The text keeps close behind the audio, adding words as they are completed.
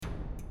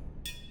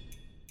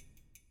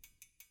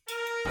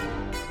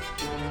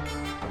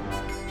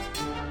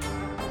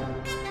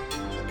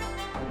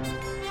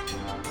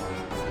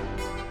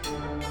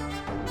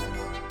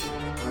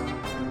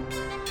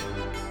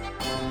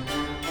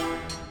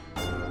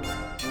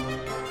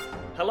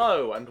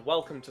Hello and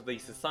welcome to the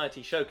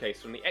Society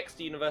Showcase from the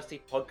Exeter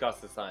University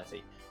Podcast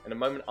Society. In a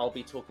moment I'll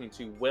be talking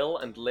to Will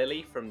and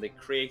Lily from the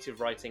Creative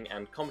Writing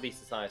and Comedy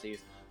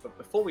Societies, but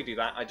before we do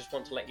that I just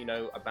want to let you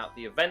know about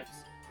the events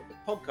that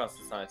the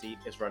Podcast Society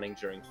is running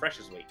during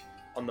Freshers Week.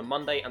 On the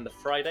Monday and the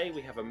Friday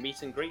we have a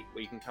meet and greet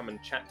where you can come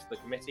and chat to the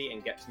committee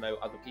and get to know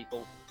other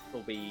people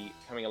who'll be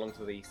coming along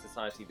to the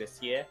Society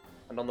this year.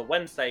 And on the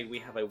Wednesday we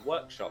have a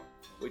workshop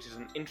which is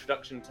an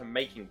introduction to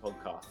making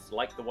podcasts,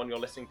 like the one you're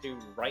listening to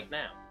right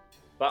now.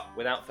 But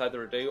without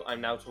further ado, I'm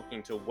now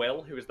talking to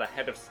Will, who is the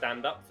head of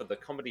stand-up for the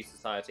Comedy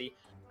Society,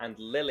 and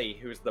Lily,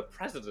 who is the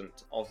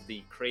president of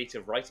the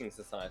Creative Writing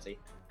Society.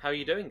 How are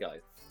you doing,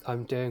 guys?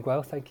 I'm doing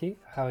well, thank you.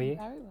 How are you?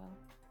 Very well.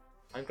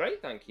 I'm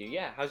great, thank you.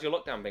 Yeah, how's your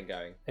lockdown been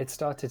going? It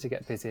started to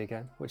get busy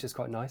again, which is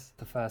quite nice.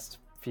 The first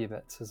few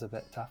bits was a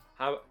bit tough.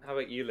 How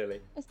about you,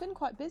 Lily? It's been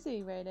quite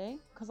busy, really,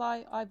 because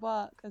I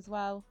work as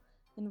well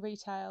in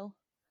retail.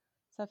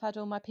 So I've had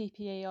all my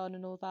PPE on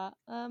and all that,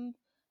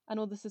 and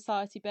all the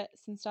society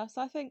bits and stuff.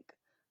 So I think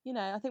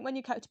when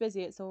you're kept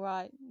busy, it's all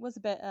right. It was a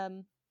bit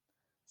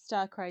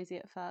stir crazy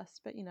at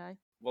first, but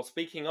Well,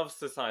 speaking of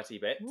society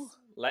bits, Ooh.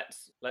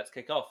 let's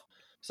kick off.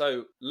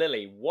 So,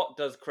 Lily, what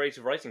does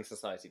Creative Writing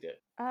Society do?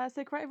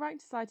 So Creative Writing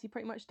Society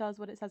pretty much does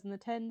what it says in the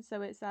tin.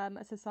 So it's a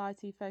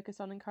society focused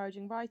on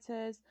encouraging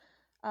writers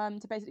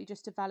to basically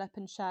just develop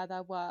and share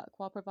their work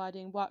while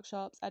providing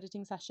workshops,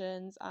 editing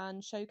sessions,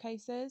 and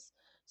showcases.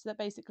 So that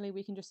basically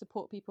we can just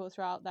support people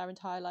throughout their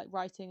entire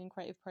writing and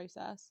creative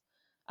process.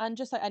 And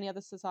just like any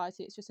other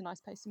society, it's just a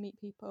nice place to meet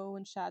people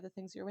and share the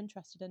things you're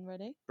interested in,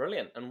 really.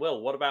 Brilliant. And Will,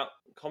 what about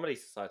Comedy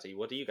Society?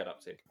 What do you get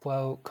up to?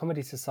 Well,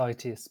 Comedy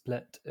Society is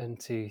split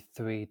into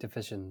 3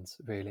 divisions,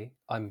 really.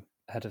 I'm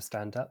head of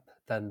stand-up,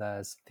 then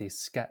there's the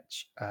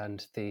sketch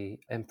and the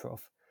improv.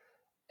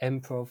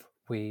 Improv,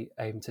 we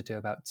aim to do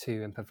about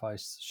 2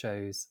 improvised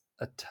shows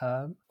a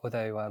term,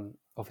 although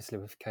obviously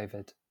with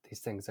COVID,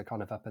 these things are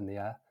kind of up in the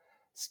air.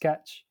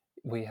 Sketch,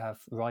 we have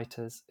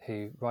writers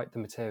who write the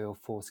material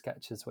for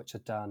sketches which are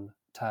done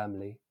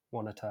termly,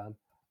 1 a term.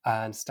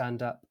 And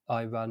stand-up,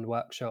 I run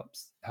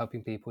workshops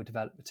helping people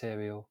develop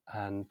material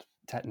and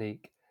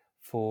technique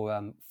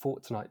for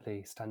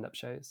fortnightly stand-up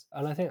shows.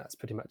 And I think that's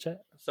pretty much it.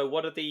 So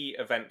what are the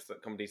events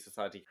that Comedy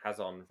Society has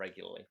on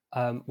regularly?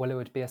 Well, it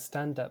would be a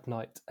stand-up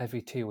night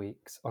every 2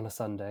 weeks on a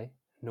Sunday,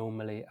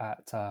 normally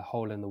at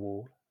Hole in the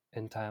Wall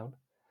in town,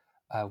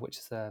 which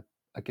is a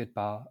good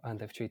bar and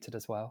they've treated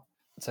us well.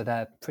 So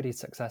they're pretty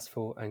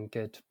successful and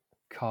good,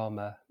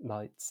 calmer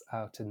nights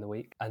out in the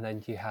week. And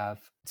then you have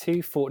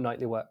 2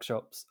 fortnightly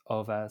workshops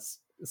of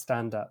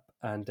stand-up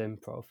and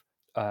improv.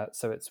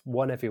 So it's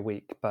 1 every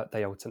week, but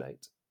they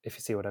alternate, if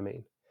you see what I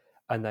mean.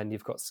 And then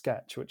you've got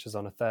sketch, which is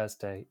on a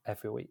Thursday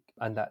every week.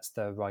 And that's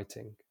the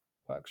writing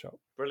workshop.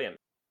 Brilliant.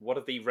 What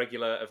are the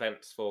regular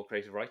events for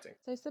creative writing?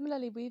 So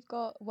similarly, we've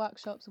got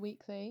workshops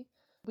weekly.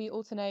 We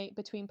alternate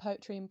between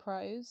poetry and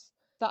prose.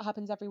 That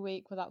happens every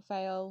week without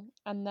fail.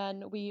 And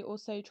then we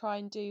also try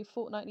and do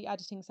fortnightly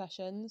editing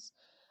sessions.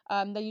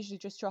 They're usually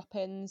just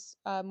drop-ins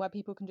where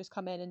people can just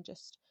come in and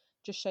just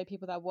show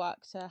people their work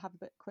to have a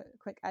bit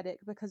quick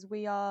edit, because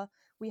we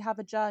have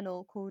a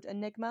journal called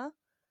Enigma,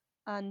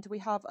 and we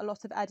have a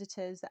lot of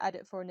editors that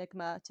edit for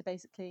Enigma to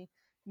basically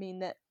mean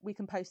that we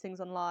can post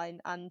things online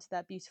and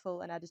they're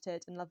beautiful and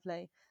edited and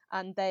lovely,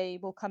 and they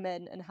will come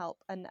in and help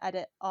and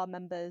edit our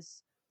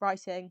members'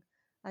 writing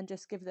and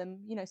just give them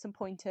some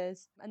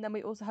pointers. And then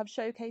we also have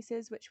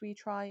showcases, which we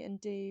try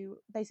and do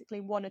basically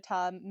 1 a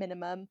term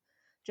minimum,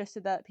 just so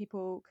that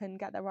people can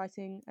get their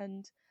writing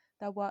and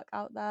their work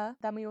out there.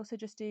 Then we also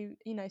just do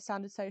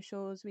standard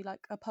socials. We like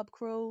a pub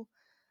crawl.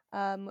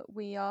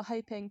 We are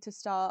hoping to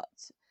start,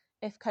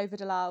 if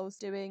COVID allows,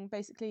 doing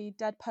basically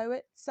dead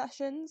poet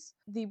sessions.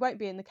 They won't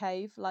be in the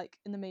cave like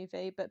in the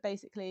movie, but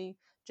basically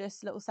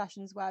just little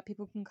sessions where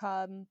people can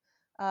come,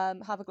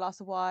 have a glass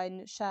of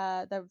wine,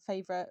 share their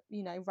favourite,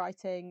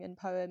 writing and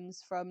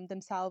poems from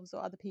themselves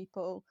or other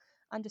people,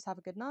 and just have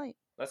a good night.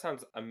 That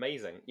sounds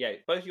amazing. Yeah,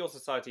 both your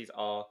societies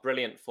are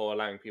brilliant for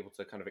allowing people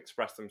to kind of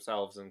express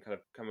themselves and kind of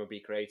come and be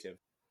creative.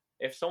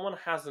 If someone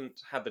hasn't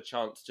had the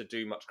chance to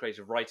do much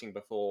creative writing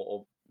before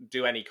or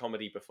do any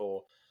comedy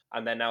before,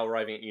 and they're now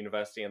arriving at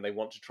university and they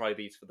want to try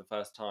these for the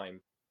first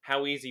time,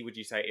 how easy would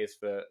you say it is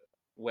for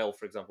Will,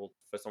 for example,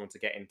 for someone to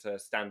get into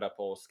stand-up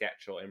or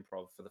sketch or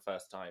improv for the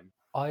first time?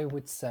 I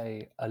would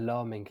say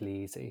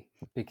alarmingly easy,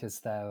 because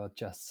there are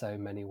just so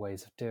many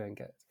ways of doing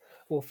it.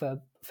 Well,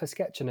 for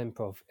sketch and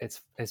improv,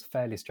 it's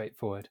fairly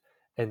straightforward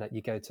in that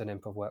you go to an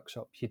improv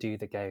workshop, you do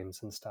the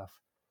games and stuff.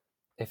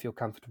 If you're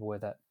comfortable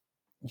with it,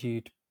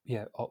 you'd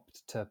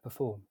opt to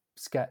perform.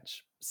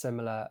 Sketch,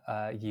 similar,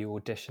 you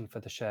audition for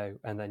the show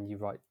and then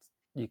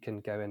you can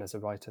go in as a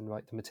writer and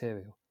write the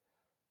material.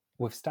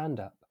 With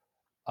stand-up,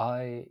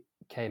 I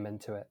came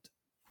into it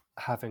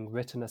having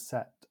written a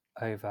set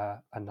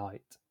over a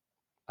night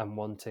and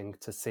wanting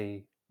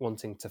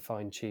to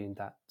fine-tune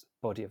that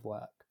body of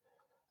work.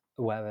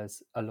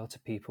 Whereas a lot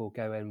of people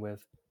go in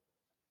with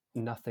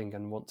nothing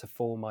and want to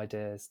form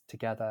ideas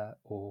together,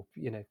 or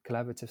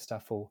collaborative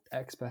stuff, or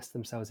express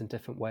themselves in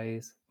different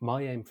ways.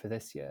 My aim for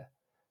this year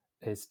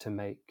is to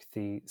make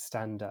the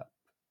stand-up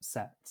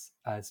sets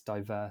as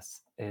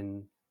diverse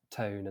in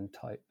tone and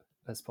type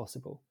as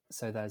possible.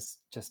 So there's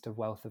just a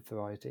wealth of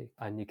variety,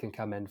 and you can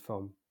come in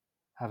from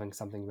having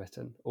something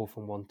written or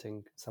from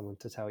wanting someone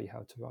to tell you how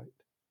to write.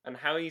 And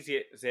how easy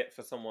is it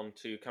for someone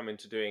to come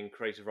into doing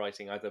creative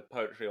writing, either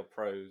poetry or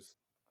prose,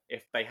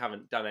 if they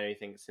haven't done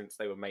anything since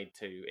they were made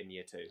to in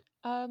year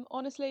 2?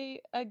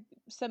 Honestly,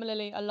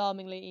 similarly,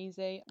 alarmingly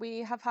easy. We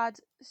have had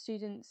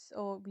students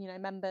or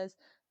members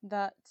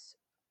that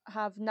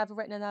have never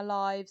written in their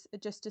lives,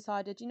 just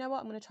decided, you know what,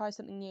 I'm going to try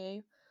something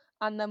new.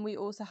 And then we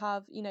also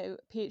have,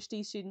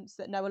 PhD students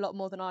that know a lot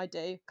more than I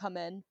do come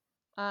in,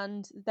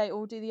 and they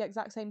all do the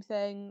exact same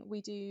thing.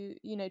 We do,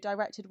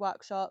 directed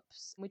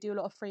workshops, we do a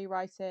lot of free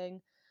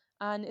writing,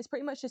 and it's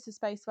pretty much just a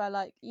space where,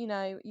 like, you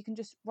can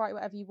just write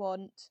whatever you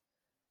want,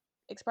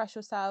 express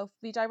yourself.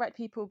 We direct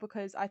people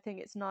because I think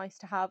it's nice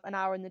to have an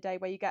hour in the day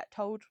where you get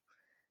told,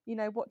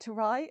 what to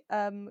write.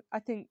 I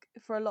think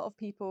for a lot of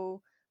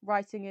people,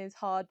 writing is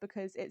hard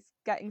because it's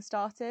getting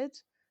started.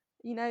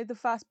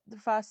 The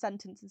first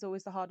sentence is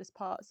always the hardest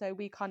part. So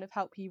we kind of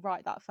help you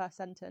write that first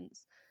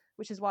sentence,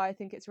 which is why I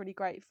think it's really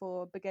great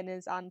for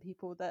beginners and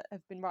people that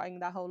have been writing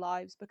their whole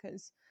lives,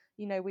 because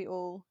we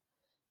all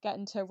get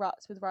into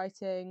ruts with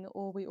writing,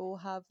 or we all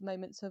have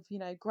moments of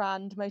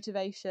grand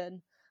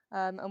motivation,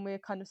 and we're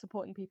kind of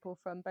supporting people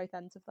from both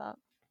ends of that.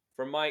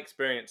 From my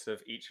experience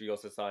of each of your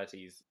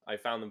societies, I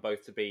found them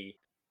both to be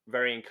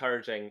very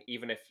encouraging,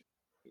 even if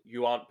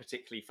you aren't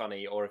particularly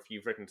funny or if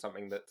you've written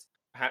something that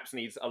perhaps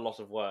needs a lot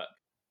of work.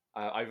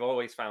 I've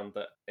always found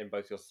that in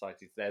both your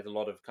societies there's a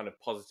lot of kind of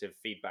positive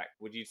feedback.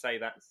 Would you say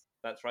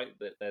that's right,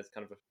 that there's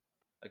kind of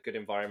a good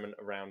environment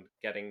around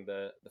getting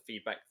the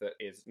feedback that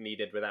is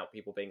needed without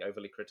people being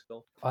overly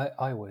critical?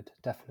 I would,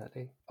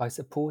 definitely. I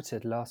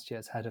supported last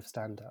year's Head of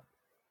Stand-Up,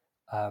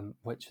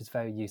 which was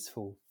very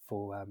useful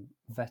for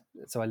vet.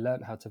 So I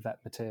learned how to vet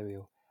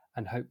material,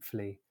 and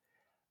hopefully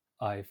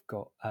I've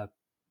got a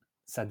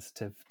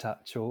sensitive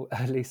touch, or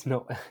at least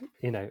not,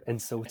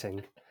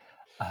 insulting.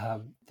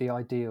 The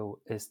ideal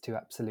is to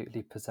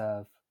absolutely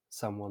preserve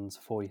someone's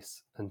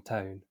voice and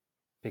tone,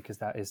 because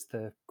that is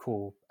the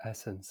core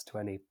essence to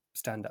any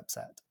stand-up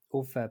set,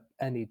 or for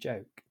any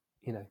joke.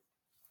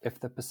 If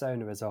the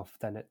persona is off,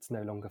 then it's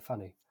no longer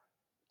funny.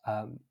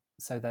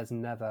 So there's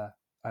never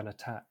an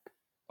attack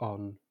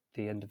on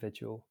the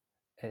individual.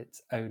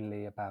 It's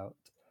only about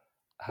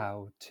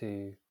how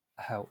to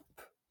help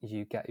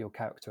you get your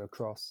character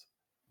across.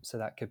 So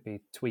that could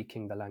be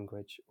tweaking the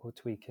language or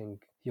tweaking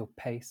your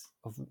pace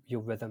of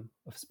your rhythm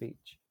of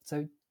speech.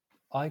 So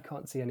I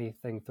can't see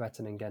anything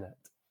threatening in it.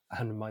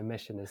 And my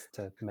mission is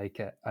to make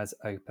it as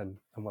open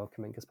and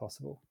welcoming as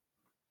possible.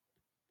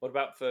 What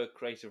about for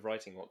creative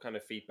writing? What kind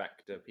of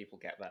feedback do people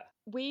get there?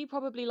 We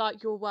probably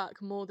like your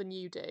work more than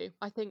you do.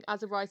 I think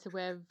as a writer,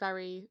 we're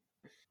very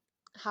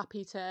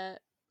happy to,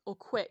 or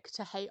quick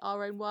to, hate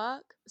our own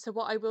work. So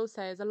what I will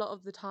say is, a lot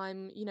of the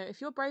time,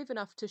 if you're brave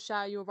enough to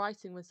share your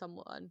writing with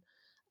someone,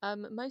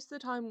 most of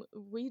the time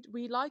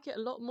we like it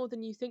a lot more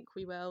than you think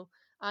we will,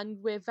 and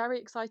we're very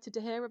excited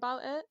to hear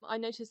about it. I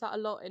noticed that a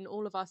lot in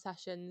all of our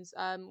sessions,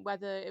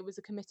 whether it was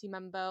a committee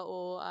member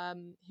or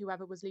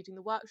whoever was leading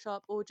the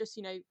workshop, or just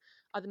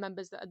other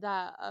members that are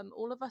there.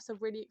 All of us are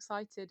really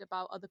excited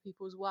about other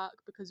people's work,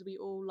 because we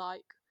all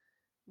like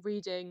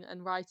reading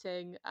and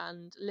writing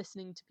and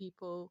listening to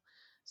people.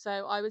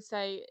 So I would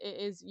say it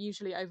is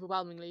usually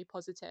overwhelmingly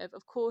positive.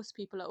 Of course,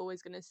 people are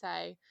always going to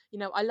say,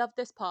 I love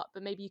this part,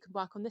 but maybe you can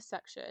work on this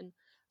section,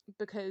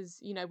 because,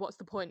 what's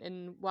the point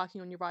in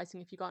working on your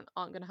writing if you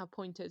aren't going to have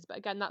pointers? But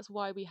again, that's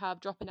why we have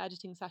drop-in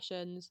editing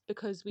sessions,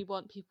 because we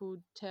want people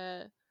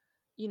to,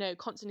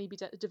 constantly be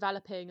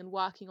developing and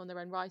working on their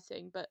own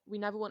writing. But we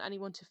never want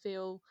anyone to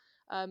feel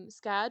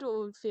scared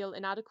or feel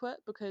inadequate,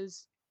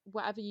 because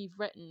whatever you've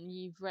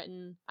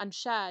written and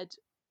shared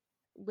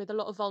with a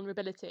lot of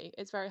vulnerability.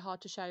 It's very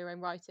hard to share your own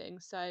writing.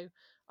 So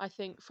I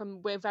think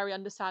we're very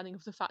understanding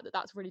of the fact that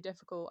that's really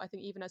difficult. I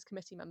think even as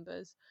committee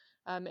members,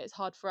 it's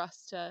hard for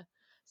us to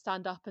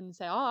stand up and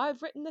say, oh,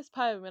 I've written this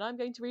poem and I'm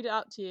going to read it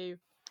out to you,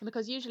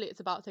 because usually it's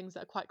about things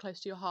that are quite close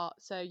to your heart.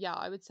 So yeah,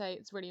 I would say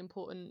it's really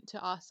important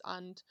to us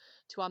and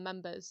to our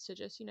members to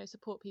just,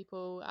 support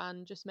people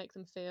and just make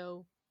them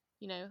feel,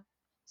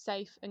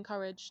 safe,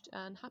 encouraged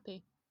and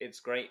happy.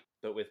 It's great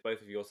that with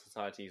both of your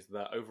societies,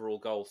 the overall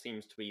goal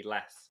seems to be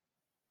less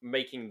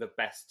making the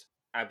best,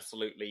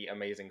 absolutely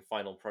amazing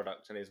final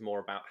product, and is more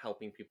about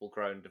helping people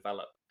grow and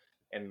develop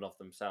in and of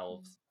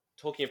themselves.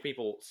 Talking of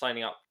people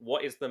signing up,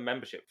 what is the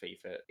membership fee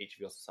for each of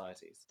your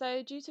societies?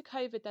 So due to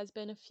COVID, there's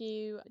been a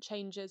few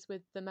changes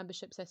with the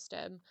membership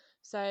system.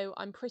 So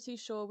I'm pretty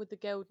sure with the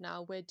guild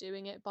now, we're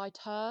doing it by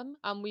term,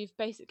 and we've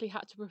basically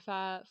had to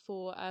prepare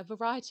for a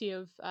variety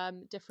of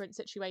different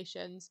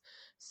situations.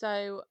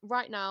 So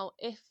right now,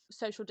 if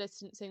social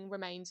distancing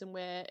remains and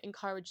we're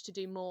encouraged to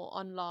do more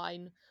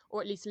online, or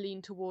at least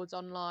lean towards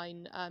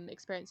online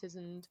experiences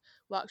and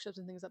workshops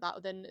and things like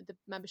that, then the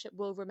membership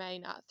will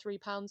remain at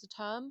 £3 a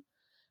term.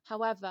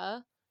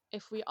 However,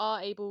 if we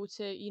are able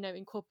to,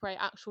 incorporate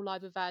actual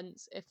live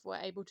events, if we're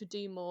able to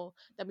do more,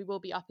 then we will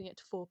be upping it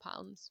to £4.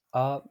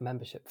 Our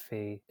membership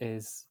fee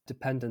is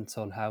dependent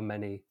on how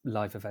many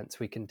live events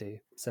we can do,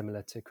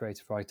 similar to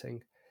creative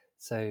writing.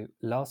 So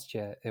last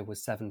year it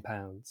was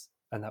 £7,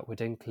 and that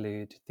would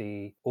include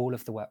all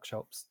of the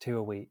workshops, 2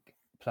 a week,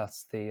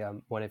 plus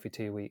the 1 every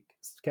 2 week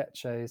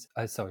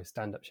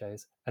stand-up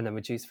shows, and then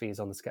reduced fees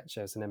on the sketch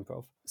shows and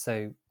improv.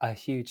 So a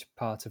huge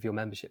part of your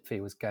membership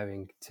fee was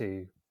going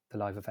to the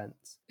live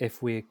events.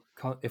 If we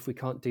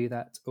can't do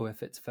that, or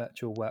if it's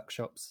virtual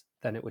workshops,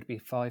 then it would be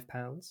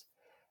 £5.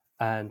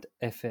 And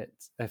if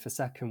a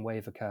second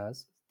wave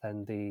occurs,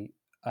 then the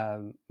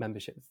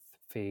membership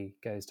fee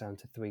goes down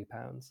to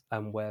 £3,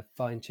 and we're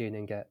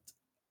fine-tuning it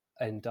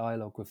in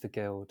dialogue with the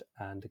guild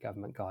and the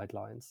government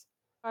guidelines.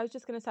 I was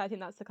just going to say, I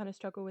think that's the kind of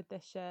struggle with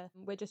this year.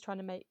 We're just trying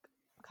to make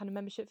kind of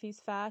membership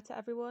fees fair to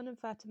everyone and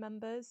fair to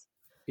members.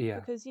 Yeah.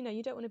 Because, you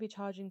don't want to be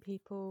charging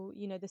people,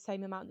 the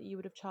same amount that you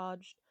would have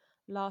charged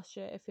last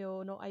year if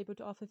you're not able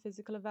to offer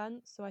physical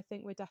events. So I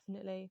think we're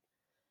definitely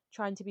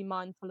trying to be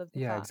mindful of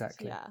the fact,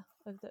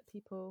 that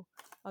people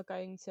are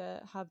going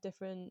to have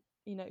different,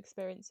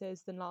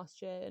 experiences than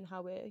last year, and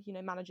how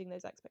we're, managing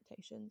those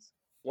expectations.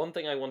 One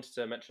thing I wanted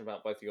to mention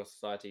about both of your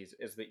societies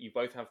is that you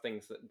both have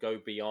things that go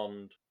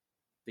beyond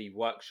the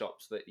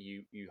workshops that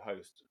you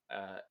host.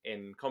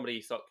 In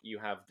Comedy Sock, you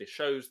have the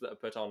shows that are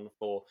put on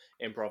for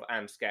improv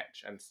and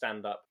sketch and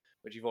stand-up,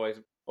 which you've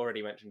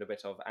already mentioned a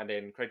bit of. And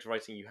in creative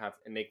writing, you have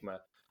Enigma.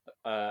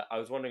 I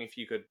was wondering if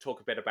you could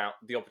talk a bit about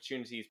the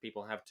opportunities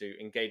people have to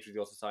engage with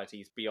your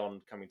societies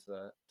beyond coming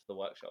to the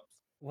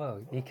workshops.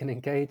 Well, you can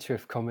engage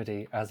with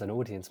comedy as an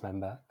audience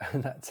member,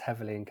 and that's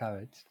heavily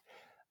encouraged,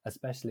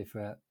 especially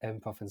for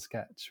improv and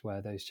sketch,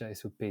 where those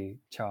shows would be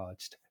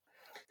charged.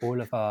 All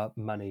of our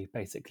money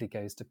basically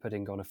goes to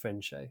putting on a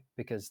fringe show,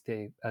 because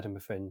the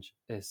Edinburgh Fringe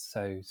is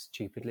so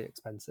stupidly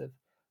expensive.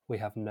 We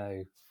have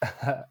no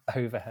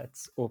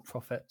overheads or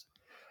profit.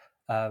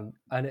 And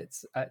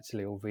it's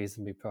actually all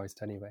reasonably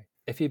priced anyway.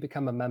 If you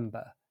become a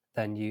member,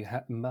 then you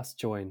must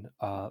join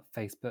our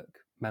Facebook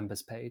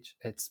members page.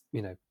 It's,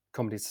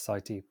 Comedy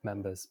Society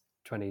members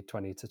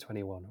 2020 to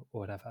 21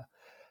 or whatever,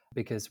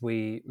 because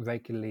we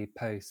regularly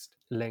post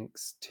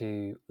links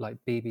to like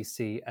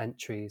BBC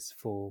entries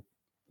for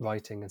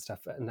writing and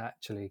stuff, and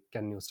actually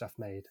getting your stuff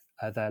made.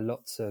 There are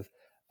lots of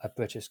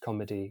British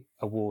comedy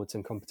awards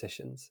and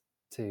competitions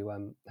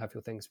to have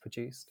your things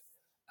produced,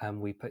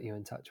 and we put you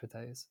in touch with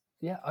those.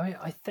 Yeah, I mean,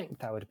 I think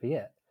that would be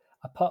it.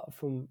 Apart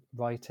from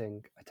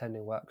writing,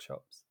 attending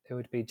workshops, it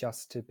would be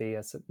just to be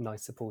a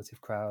nice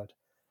supportive crowd,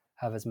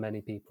 have as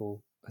many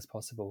people as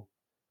possible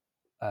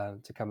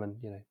to come and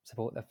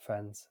support their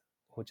friends,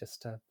 or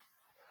just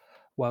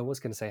well, I was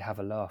going to say have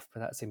a laugh, but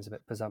that seems a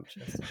bit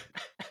presumptuous.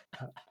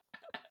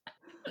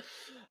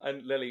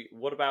 And Lily,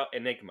 what about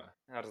Enigma?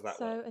 How does that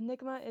work? So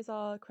Enigma is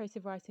our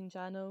creative writing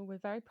journal. We're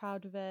very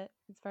proud of it.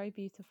 It's very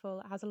beautiful.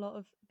 It has a lot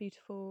of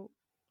beautiful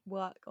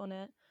work on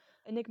it.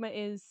 Enigma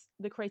is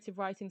the Creative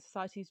Writing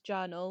Society's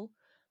journal.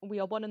 We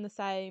are one and the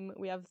same.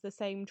 We have the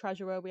same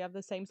treasurer. We have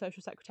the same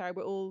social secretary.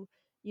 We're all,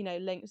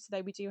 linked.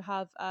 So we do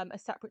have a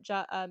separate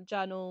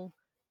journal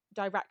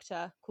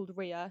director called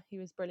Ria,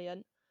 who is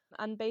brilliant.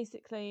 And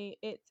basically,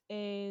 it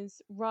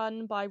is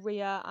run by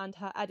Ria and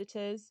her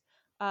editors.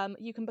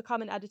 You can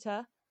become an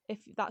editor if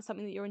that's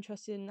something that you're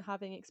interested in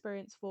having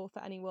experience for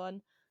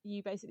anyone.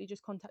 You basically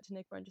just contact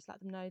Enigma and just let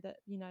them know that,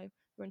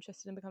 you're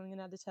interested in becoming an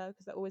editor,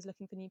 because they're always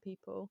looking for new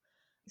people.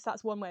 So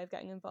that's one way of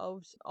getting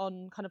involved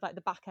on kind of like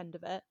the back end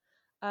of it.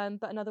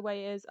 But another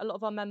way is a lot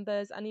of our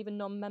members and even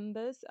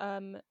non-members,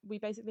 we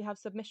basically have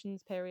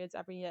submissions periods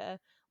every year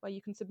where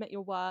you can submit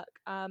your work,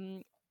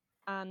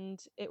 and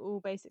it will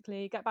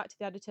basically get back to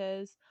the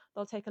editors.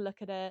 They'll take a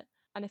look at it,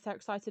 and if they're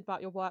excited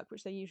about your work,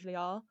 which they usually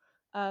are,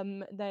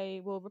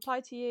 they will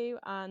reply to you,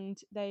 and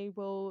they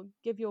will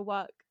give your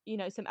work,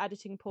 some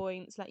editing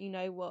points, let you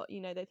know what,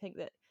 they think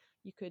that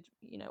you could,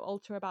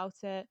 alter about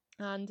it.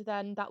 And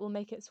then that will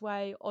make its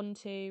way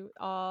onto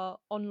our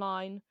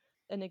online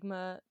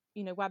Enigma,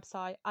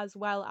 website, as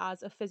well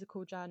as a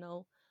physical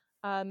journal.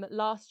 All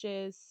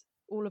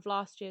of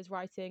last year's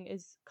writing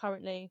is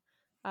currently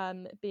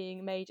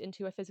being made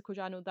into a physical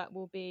journal that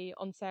will be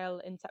on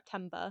sale in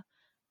September.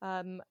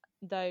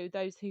 Though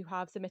those who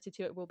have submitted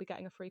to it will be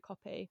getting a free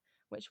copy,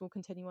 which will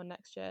continue on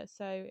next year.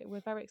 So we're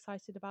very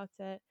excited about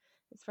it.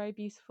 It's very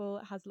beautiful.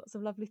 It has lots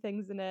of lovely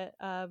things in it.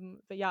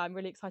 But yeah, I'm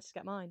really excited to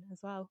get mine as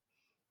well.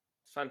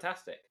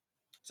 Fantastic.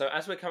 So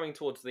as we're coming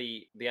towards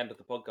the end of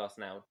the podcast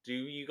now, do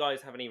you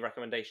guys have any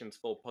recommendations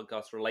for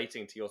podcasts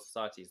relating to your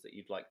societies that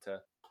you'd like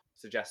to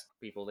suggest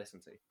people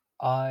listen to?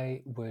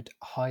 I would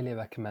highly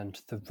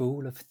recommend the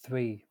Rule of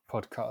Three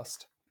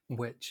podcast,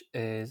 which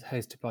is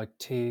hosted by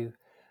two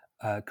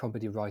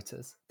comedy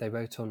writers. They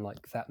wrote on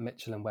like That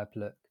Mitchell and Webb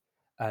Look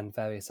and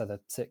various other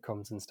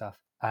sitcoms and stuff,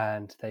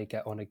 and they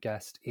get on a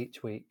guest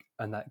each week,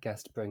 and that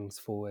guest brings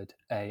forward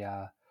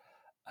a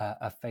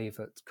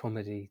favourite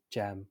comedy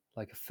gem,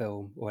 like a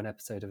film or an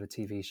episode of a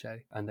TV show,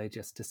 and they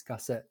just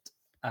discuss it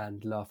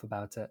and laugh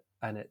about it,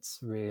 and it's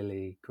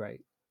really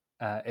great.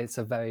 It's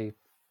a very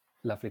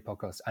lovely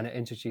podcast, and it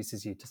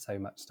introduces you to so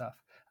much stuff.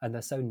 And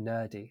they're so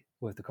nerdy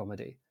with the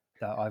comedy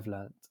that I've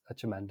learnt a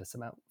tremendous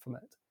amount from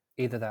it.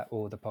 Either that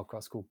or the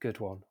podcast called Good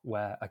One,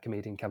 where a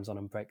comedian comes on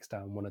and breaks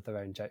down one of their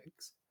own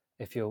jokes.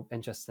 If you're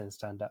interested in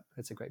stand-up,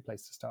 it's a great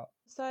place to start.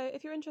 So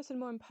if you're interested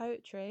more in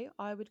poetry,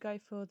 I would go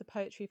for the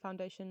Poetry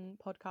Foundation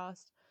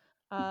podcast.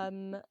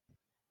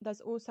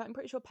 There's also, I'm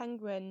pretty sure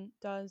Penguin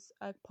does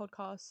a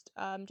podcast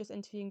just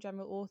interviewing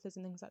general authors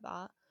and things like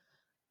that.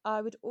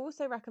 I would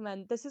also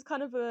recommend, this is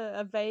kind of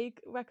a vague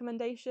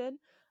recommendation,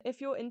 if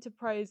you're into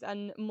prose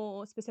and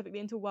more specifically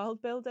into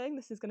world building,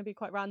 this is going to be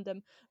quite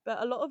random,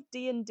 but a lot of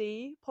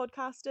D&D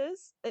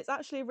podcasters, it's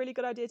actually a really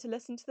good idea to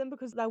listen to them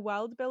because their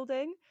world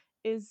building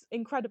is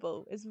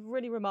incredible. It's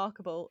really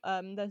remarkable.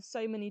 There's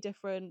so many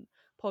different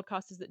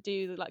podcasters that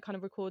do like kind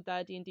of record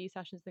their D&D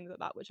sessions, things like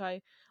that, which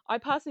I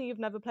personally have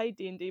never played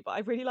D&D, but I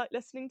really like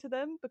listening to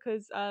them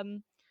because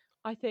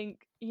I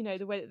think, you know,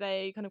 the way that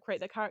they kind of create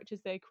their characters,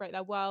 they create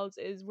their worlds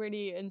is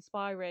really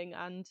inspiring,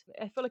 and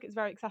I feel like it's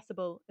very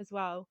accessible as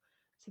well.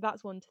 So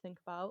that's one to think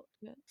about.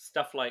 Yeah.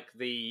 Stuff like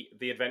the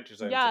Adventure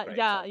Zone.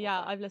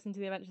 Yeah. I've listened to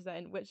the Adventure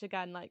Zone, which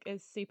again, like,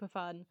 is super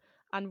fun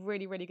and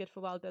really, really good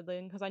for world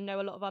building because I know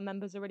a lot of our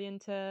members are really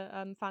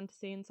into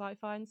fantasy and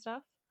sci-fi and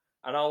stuff.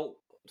 And I'll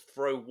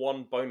throw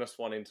one bonus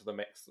one into the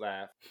mix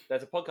there.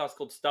 There's a podcast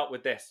called Start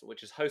With This,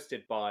 which is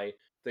hosted by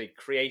the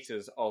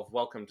creators of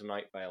Welcome to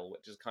Night Vale,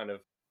 which is kind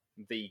of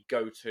the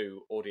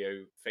go-to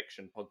audio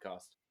fiction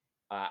podcast.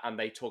 And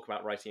they talk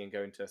about writing and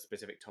go into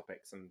specific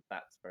topics, and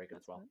that's very good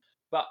as well.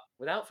 But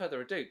without further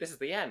ado, this is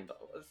the end.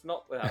 It's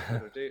not without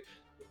further ado.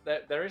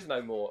 There is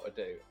no more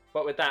ado.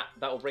 But with that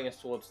will bring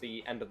us towards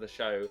the end of the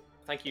show.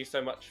 Thank you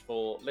so much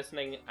for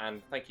listening,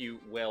 and thank you,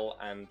 Will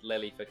and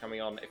Lily, for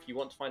coming on. If you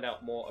want to find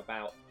out more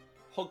about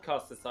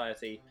Podcast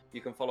Society,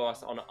 you can follow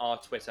us on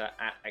our Twitter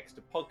at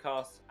Exeter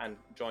Podcast and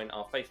join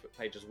our Facebook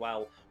page as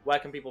well. Where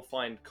can people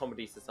find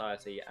Comedy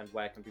Society, and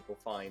where can people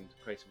find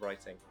creative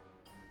writing?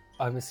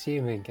 I'm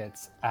assuming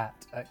it's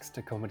at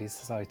Exeter Comedy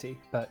Society,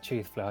 but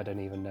truthfully, I don't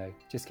even know.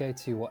 Just go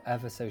to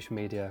whatever social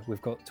media.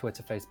 We've got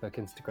Twitter, Facebook,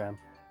 Instagram,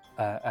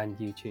 and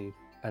YouTube,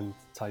 and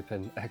type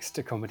in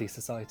Exeter Comedy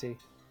Society.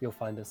 You'll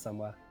find us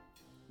somewhere.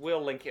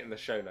 We'll link it in the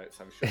show notes,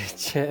 I'm sure.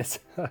 Cheers.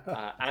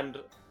 And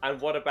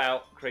what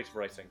about creative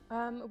writing?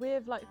 We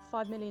have like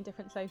 5 million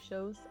different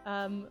socials,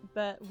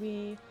 but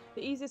the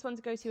easiest one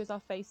to go to is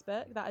our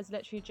Facebook. That is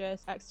literally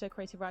just Exeter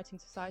Creative Writing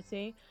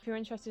Society. If you're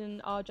interested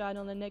in our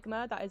journal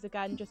Enigma, that is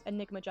again just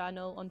Enigma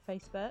Journal on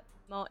Facebook.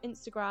 Our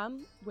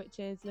Instagram, which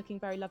is looking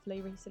very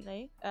lovely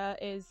recently,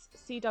 is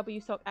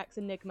CWSOCX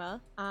Enigma,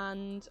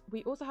 and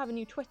we also have a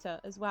new Twitter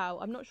as well.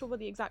 I'm not sure what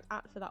the exact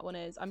 @ for that one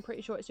is. I'm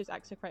pretty sure it's just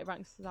Exeter Creative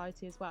Writing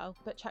Society as well.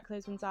 But check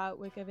those ones out.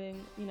 We're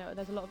giving,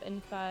 there's a lot of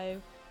info,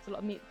 there's a lot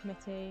of meet the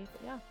committee.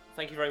 But yeah.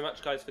 Thank you very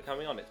much, guys, for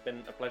coming on. It's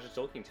been a pleasure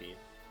talking to you.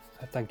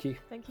 Thank you.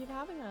 Thank you for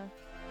having us.